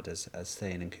to God as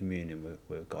staying in communion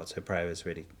with God. So prayer is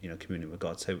really, you know, communion with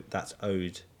God. So that's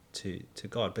owed to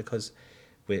God because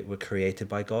we're created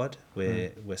by God.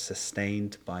 We're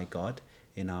sustained by God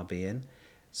in our being.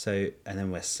 So, and then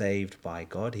we're saved by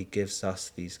God. He gives us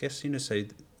these gifts, you know, so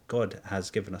God has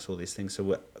given us all these things,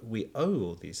 so we owe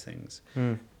all these things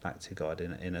back to God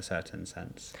in a certain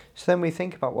sense. So then we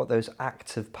think about what those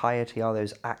acts of piety are,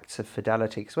 those acts of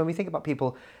fidelity. Because when we think about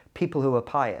people who are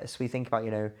pious, we think about,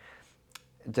 you know,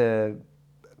 the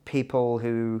people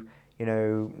who, you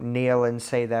know, kneel and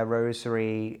say their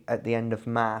rosary at the end of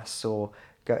Mass, or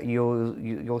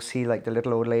you'll see like the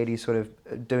little old lady sort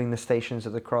of doing the Stations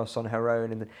of the Cross on her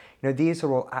own, and you know, these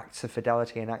are all acts of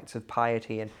fidelity and acts of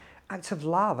piety and acts of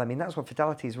love. I mean, that's what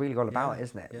fidelity is really all about,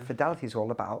 isn't it? Yeah. Fidelity is all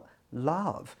about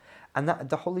love. And that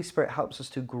the Holy Spirit helps us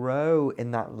to grow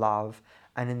in that love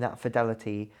and in that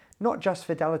fidelity, not just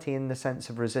fidelity in the sense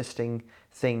of resisting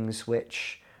things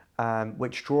which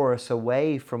draw us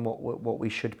away from what we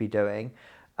should be doing,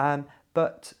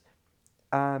 but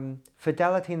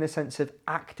fidelity in the sense of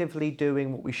actively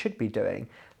doing what we should be doing,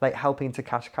 like helping to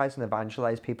catechize and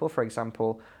evangelize people, for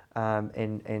example.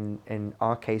 In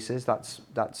our cases, that's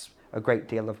a great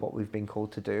deal of what we've been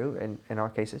called to do in our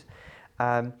cases,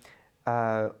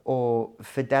 or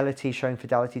fidelity, showing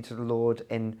fidelity to the Lord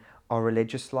in our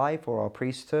religious life or our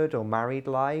priesthood or married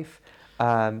life.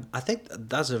 I think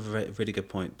that's a really good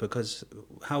point, because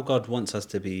how God wants us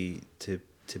to be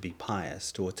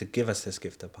pious, or to give us this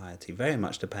gift of piety, very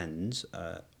much depends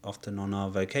often on our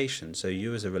vocation. So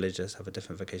you as a religious have a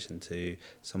different vocation to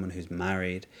someone who's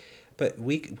married, but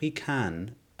we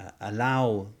can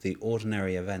allow the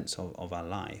ordinary events of our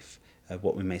life,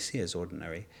 what we may see as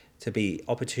ordinary, to be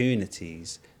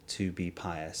opportunities to be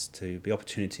pious, to be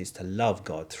opportunities to love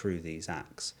God through these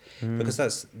acts.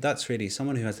 Because that's really,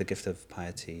 someone who has the gift of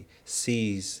piety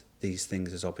sees these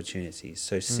things as opportunities,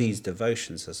 so sees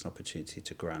devotions as an opportunity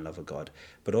to grow in love of God,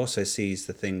 but also sees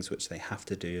the things which they have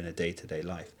to do in a day-to-day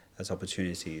life as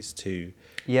opportunities to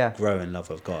grow in love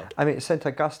of God. I mean, St.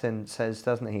 Augustine says,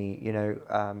 doesn't he, you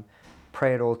know,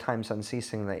 pray at all times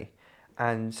unceasingly.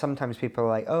 And sometimes people are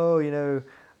like,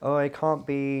 I can't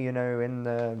be, you know, in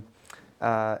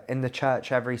the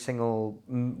church every single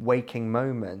waking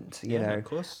moment, you know. Of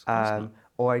course not.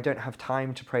 Or I don't have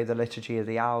time to pray the Liturgy of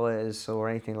the Hours or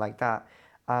anything like that.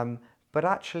 But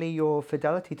actually your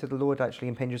fidelity to the Lord actually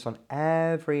impinges on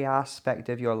every aspect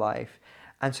of your life.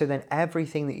 And so then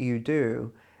everything that you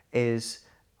do is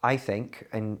I think,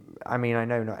 and I mean, I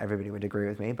know not everybody would agree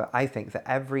with me, but I think that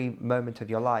every moment of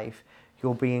your life,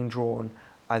 you're being drawn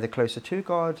either closer to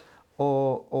God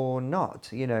or not.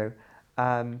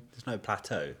 There's no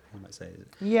plateau, you might say.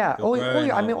 Yeah. You're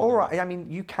growing I mean, or all not. right. I mean,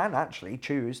 you can actually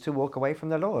choose to walk away from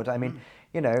the Lord. I mean,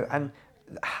 and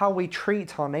how we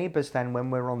treat our neighbours then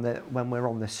when we're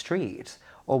on the street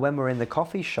or when we're in the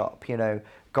coffee shop,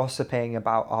 gossiping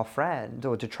about our friend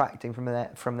or detracting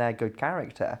from their good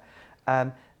character.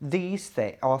 These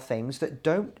are things that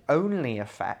don't only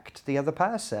affect the other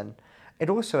person. It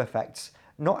also affects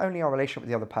not only our relationship with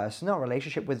the other person, our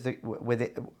relationship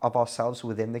of ourselves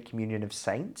within the communion of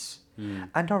saints,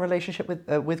 and our relationship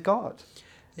with God.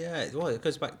 Yeah, well, it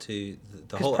goes back to the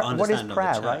Because whole what is understanding of the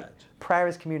prayer, right? church. Prayer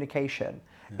is communication.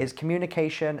 It's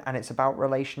communication and it's about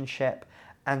relationship.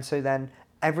 And so then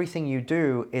everything you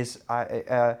do is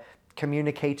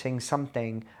communicating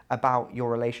something about your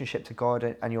relationship to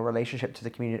God and your relationship to the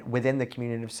community within the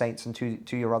communion of saints and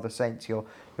to your other saints, your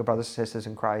brothers and sisters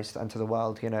in Christ and to the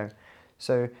world.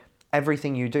 So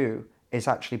everything you do is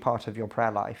actually part of your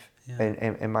prayer life,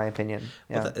 Yeah. in my opinion.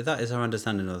 Yeah. Well, that is our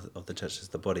understanding of the church as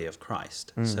the body of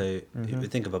Christ. So if we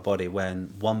think of a body,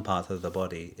 when one part of the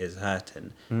body is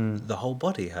hurting, the whole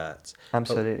body hurts.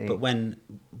 Absolutely. But when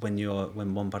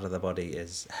one part of the body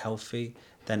is healthy,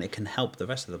 then it can help the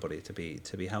rest of the body to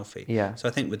be healthy. Yeah. So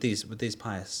I think with these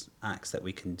pious acts that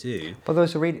we can do. Well,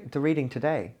 those are the reading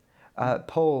today.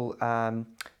 Paul,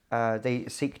 they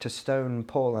seek to stone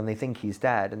Paul and they think he's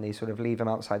dead and they sort of leave him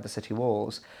outside the city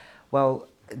walls. Well,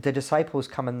 the disciples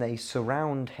come and they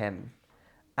surround him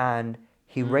and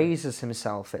he raises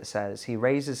himself, it says. He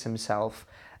raises himself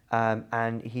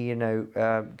and he,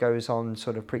 goes on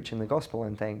sort of preaching the gospel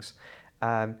and things.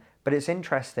 But it's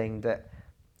interesting that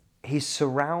he's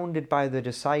surrounded by the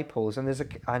disciples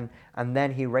and and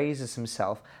then he raises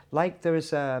himself, like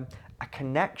there's a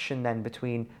connection then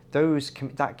between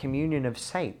that communion of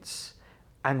saints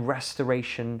and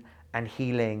restoration and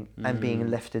healing and being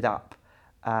lifted up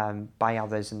by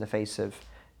others in the face of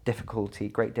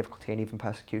great difficulty and even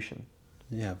persecution.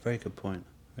 Yeah, very good point.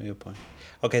 Very good point.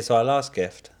 Okay, so our last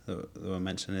gift that we'll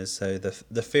mention is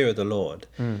the fear of the Lord.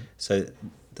 So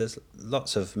there's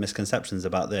lots of misconceptions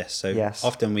about this. So Yes.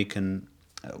 often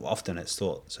it's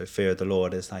thought, so fear of the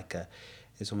Lord is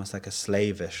it's almost like a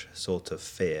slavish sort of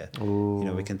fear.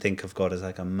 Ooh. We can think of God as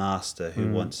like a master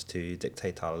who wants to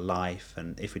dictate our life,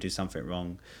 and if we do something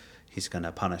wrong, he's going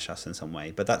to punish us in some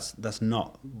way. But that's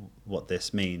not what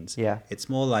this means. Yeah. It's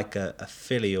more like a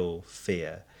filial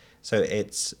fear. So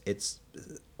it's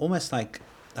almost like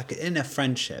in a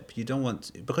friendship, you don't want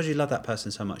to, because you love that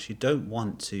person so much, you don't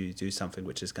want to do something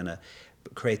which is going to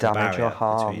create Damage a barrier or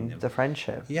harm between them. the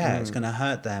friendship. Yeah, it's going to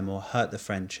hurt them or hurt the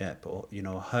friendship or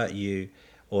hurt you,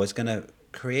 or it's going to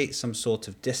create some sort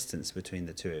of distance between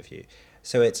the two of you.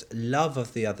 So it's love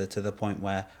of the other to the point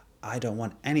where I don't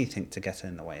want anything to get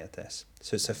in the way of this.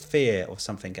 So it's a fear of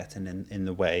something getting in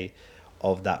the way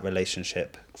of that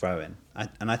relationship growing.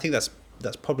 And I think that's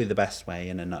probably the best way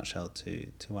in a nutshell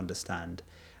to understand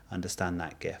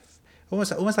that gift.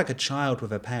 Almost like a child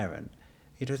with a parent.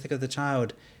 You don't think of the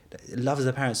child that loves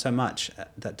the parent so much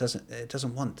that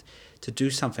doesn't want to do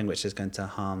something which is going to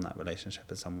harm that relationship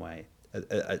in some way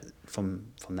from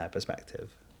their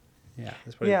perspective. Yeah,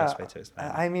 that's probably the best way to explain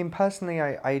it. I mean, personally,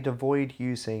 I'd avoid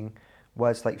using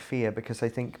words like fear because I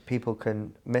think people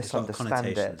can misunderstand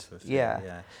it. With fear,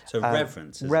 yeah. So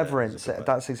reverence. Reverence.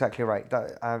 That's exactly right.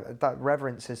 That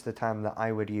reverence is the term that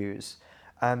I would use,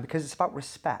 because it's about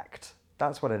respect.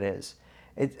 That's what it is.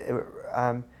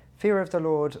 Fear of the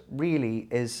Lord really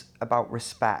is about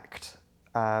respect,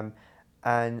 so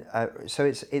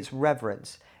it's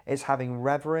reverence. It's having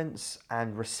reverence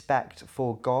and respect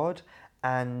for God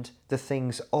and the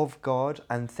things of God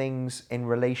and things in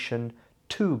relation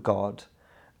to God.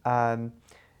 So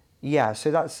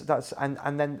that's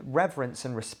and then reverence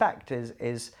and respect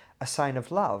is a sign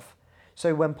of love.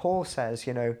 So when Paul says,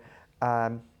 I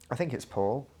think it's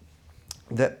Paul,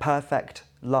 that perfect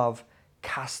love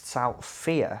casts out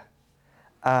fear.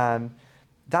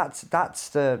 That's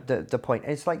the point.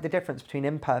 It's like the difference between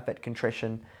imperfect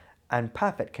contrition and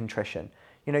perfect contrition.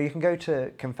 You can go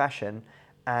to confession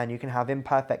and you can have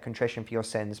imperfect contrition for your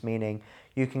sins, meaning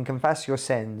you can confess your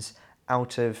sins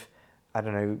out of,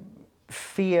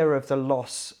 fear of the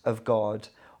loss of God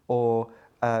or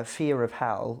fear of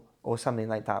hell or something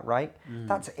like that, right?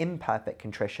 That's imperfect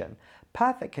contrition.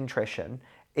 Perfect contrition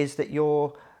is that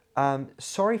you're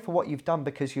sorry for what you've done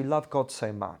because you love God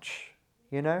so much,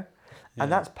 and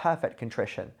that's perfect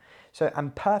contrition. So,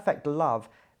 and perfect love,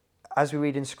 as we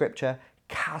read in Scripture,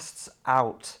 casts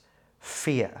out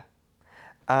fear.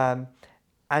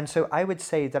 And so I would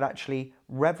say that actually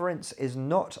reverence is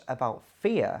not about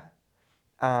fear.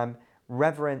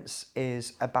 Reverence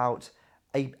is about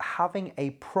having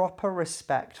a proper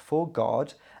respect for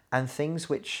God and things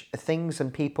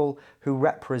and people who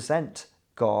represent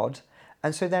God.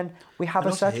 And so then we have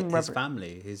And a also certain his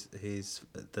family, his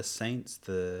the saints,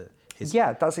 his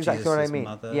yeah, that's exactly what I Jesus' mean.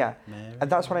 mother, Yeah, Mary, and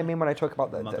that's what I mean when I talk about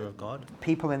the the mother of God.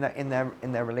 people in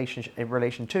their relationship in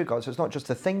relation to God. So it's not just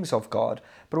the things of God,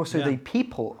 but also Yeah. the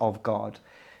people of God.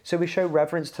 So we show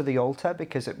reverence to the altar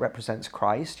because it represents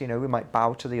Christ. You know, we might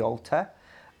bow to the altar.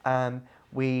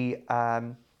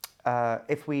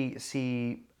 If we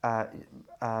see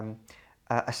a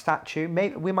statue,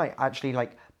 maybe we might actually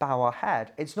like bow our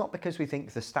head. It's not because we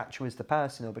think the statue is the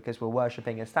person or because we're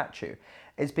worshipping a statue.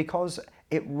 It's because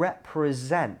it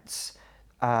represents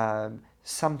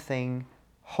something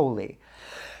holy.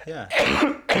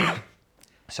 Yeah.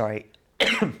 Sorry.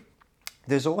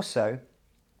 There's also,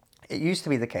 it used to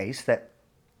be the case that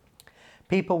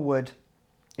people would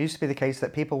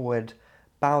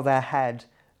bow their head,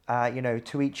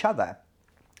 to each other.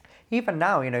 Even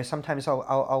now, sometimes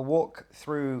I'll walk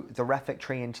through the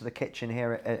refectory into the kitchen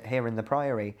here in the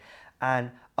Priory,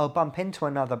 and I'll bump into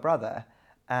another brother,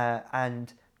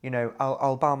 and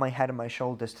I'll bow my head and my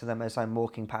shoulders to them as I'm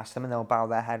walking past them, and they'll bow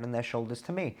their head and their shoulders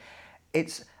to me.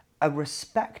 It's a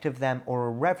respect of them or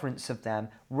a reverence of them,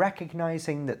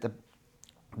 recognizing that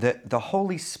the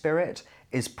Holy Spirit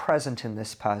is present in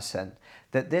this person,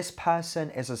 that this person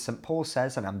is, as St. Paul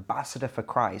says, an ambassador for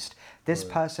Christ. This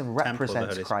person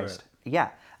represents Christ. Yeah,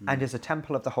 and is a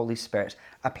temple of the Holy Spirit,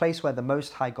 a place where the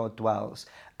Most High God dwells.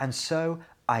 And so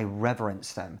I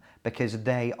reverence them because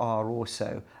they are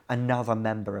also another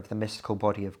member of the mystical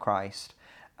body of Christ.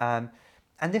 And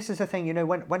this is the thing,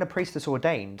 when a priest is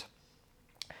ordained,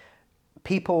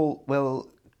 people will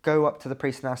go up to the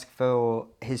priest and ask for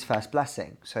his first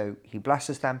blessing. So he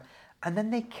blesses them, and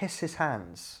then they kiss his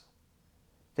hands.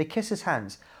 They kiss his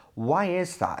hands. Why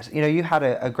is that? You had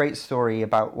a great story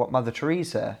about what Mother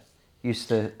Teresa used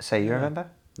to say. You remember?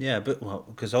 Yeah, but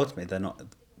because ultimately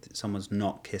someone's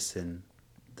not kissing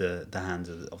the hands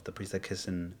of the priest. They're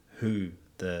kissing who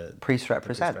the priest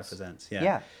represents.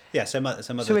 Yeah. So Mother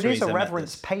So it Teresa is a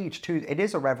reverence page to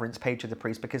the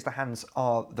priest because the hands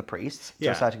are the priests to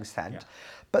a certain extent,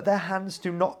 but their hands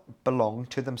do not belong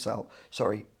to themselves.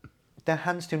 Their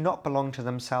hands do not belong to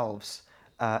themselves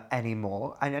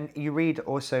anymore. And you read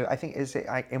also, I think, is it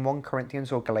in 1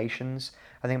 Corinthians or Galatians?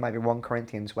 I think it might be 1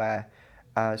 Corinthians where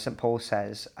St. Paul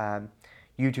says,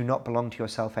 you do not belong to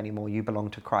yourself anymore. You belong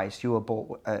to Christ. You were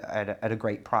bought at a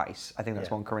great price. I think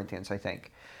that's 1 Corinthians, I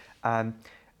think.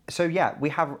 We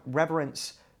have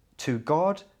reverence to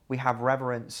God. We have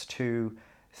reverence to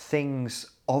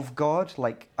things of God,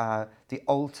 like the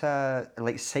altar,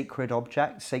 like sacred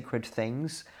objects, sacred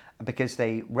things, because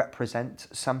they represent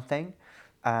something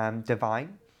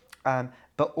divine.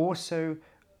 But also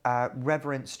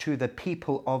reverence to the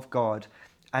people of God.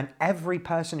 And every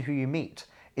person who you meet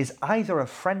is either a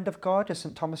friend of God, as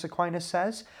St. Thomas Aquinas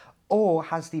says, or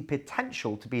has the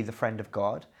potential to be the friend of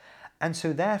God. And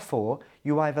so therefore,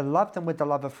 you either love them with the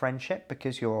love of friendship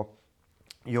because you're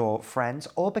friends,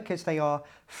 or because they are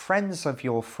friends of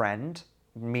your friend,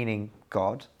 meaning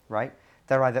God, right?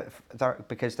 They're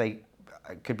because they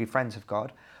could be friends of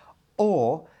God,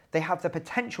 or they have the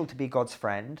potential to be God's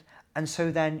friend, and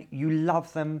so then you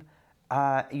love them.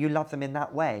 You love them in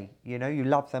that way, you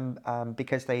love them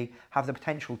because they have the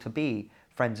potential to be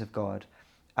friends of God.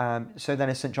 So then,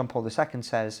 as St. John Paul II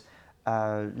says,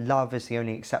 love is the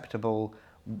only acceptable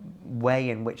way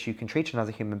in which you can treat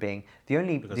another human being. The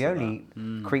only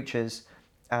creatures,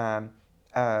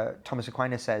 Thomas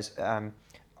Aquinas says,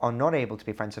 are not able to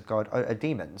be friends of God are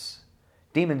demons.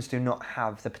 Demons do not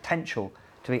have the potential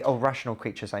to be, rational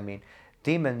creatures, I mean.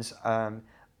 Demons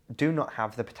do not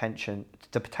have the potential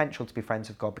to be friends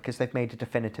of God because they've made a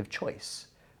definitive choice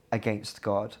against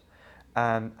God.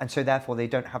 And so therefore they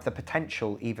don't have the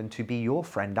potential even to be your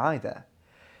friend either.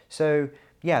 So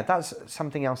yeah, that's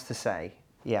something else to say.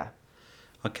 Yeah.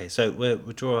 Okay, so we'll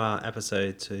draw our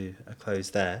episode to a close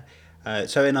there.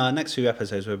 So in our next few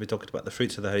episodes, we'll be talking about the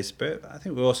fruits of the Holy Spirit. I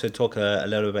think we'll also talk a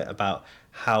little bit about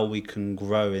how we can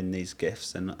grow in these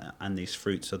gifts and these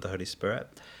fruits of the Holy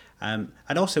Spirit. And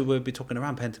also we'll be talking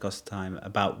around Pentecost time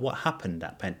about what happened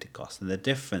at Pentecost and the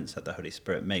difference that the Holy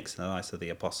Spirit makes in the lives of the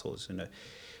apostles,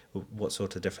 what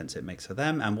sort of difference it makes for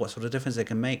them and what sort of difference it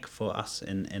can make for us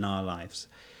in our lives.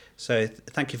 So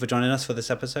thank you for joining us for this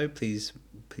episode. Please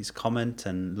comment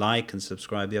and like and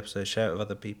subscribe the episode, share it with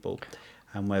other people,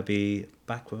 and we'll be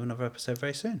back with another episode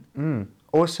very soon.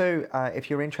 Also,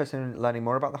 if you're interested in learning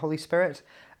more about the Holy Spirit,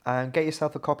 Get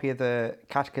yourself a copy of the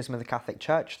Catechism of the Catholic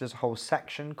Church. There's a whole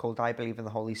section called I Believe in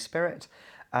the Holy Spirit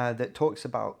that talks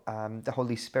about the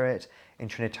Holy Spirit in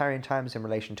Trinitarian terms in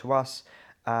relation to us.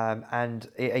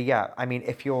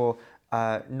 If you're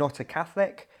not a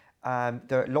Catholic,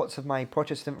 lots of my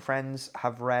Protestant friends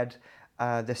have read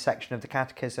this section of the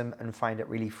Catechism and find it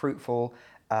really fruitful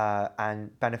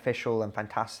and beneficial and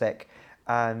fantastic.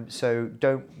 So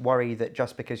don't worry that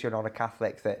just because you're not a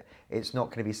Catholic that it's not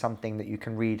going to be something that you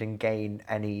can read and gain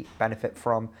any benefit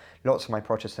from. Lots of my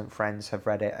Protestant friends have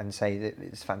read it and say that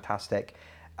it's fantastic.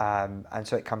 And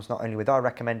so it comes not only with our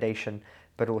recommendation,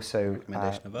 but also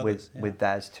with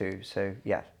theirs too. So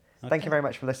yeah, Thank you very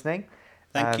much for listening.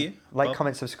 Thank you. Like,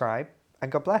 comment, subscribe,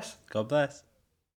 and God bless. God bless.